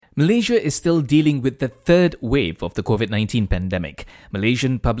Malaysia is still dealing with the third wave of the COVID-19 pandemic.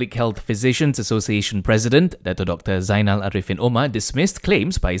 Malaysian Public Health Physicians Association President Dr. Zainal Arifin Omar dismissed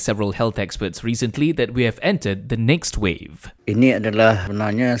claims by several health experts recently that we have entered the next wave. Ini adalah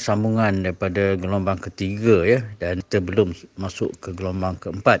sebenarnya sambungan daripada gelombang ketiga dan kita belum masuk ke gelombang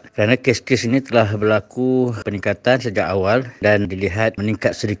keempat. Kerana kes-kes ini telah berlaku peningkatan sejak awal dan dilihat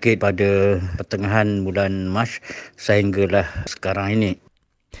meningkat sedikit pada pertengahan bulan Mac sehinggalah sekarang ini.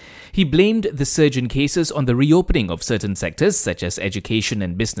 He blamed the surge in cases on the reopening of certain sectors such as education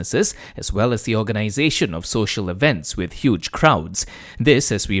and businesses, as well as the organisation of social events with huge crowds.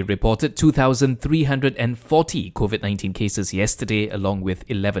 This, as we reported, 2,340 COVID-19 cases yesterday, along with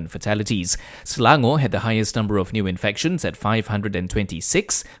 11 fatalities. Selangor had the highest number of new infections at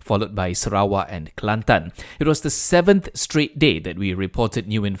 526, followed by Sarawak and Kelantan. It was the 7th straight day that we reported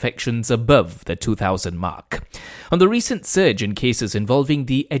new infections above the 2,000 mark. On the recent surge in cases involving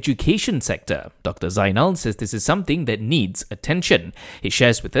the education sector, Dr. Zainal says this is something that needs attention. He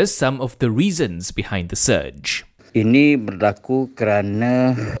shares with us some of the reasons behind the surge. Ini berlaku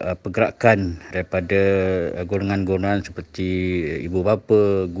kerana pergerakan daripada golongan-golongan seperti ibu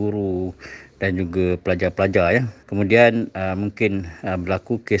bapa, guru dan juga pelajar-pelajar. Kemudian mungkin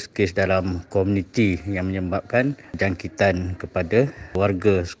berlaku kes-kes dalam komuniti yang menyebabkan jangkitan kepada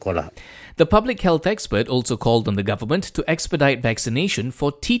warga sekolah. The public health expert also called on the government to expedite vaccination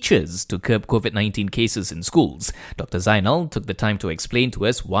for teachers to curb COVID-19 cases in schools. Dr. Zainal took the time to explain to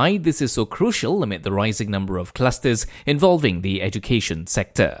us why this is so crucial amid the rising number of clusters involving the education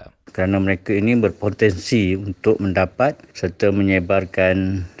sector. Kerana mereka ini berpotensi untuk mendapat serta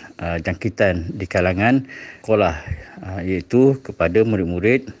menyebarkan jangkitan di kalangan sekolah, iaitu kepada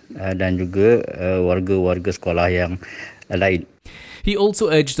murid-murid dan juga warga-warga sekolah yang lain. He also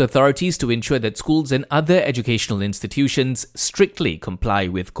urged authorities to ensure that schools and other educational institutions strictly comply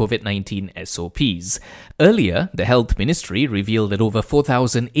with COVID-19 SOPs. Earlier, the Health Ministry revealed that over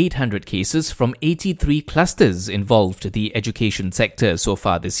 4,800 cases from 83 clusters involved the education sector so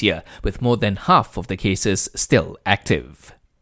far this year, with more than half of the cases still active.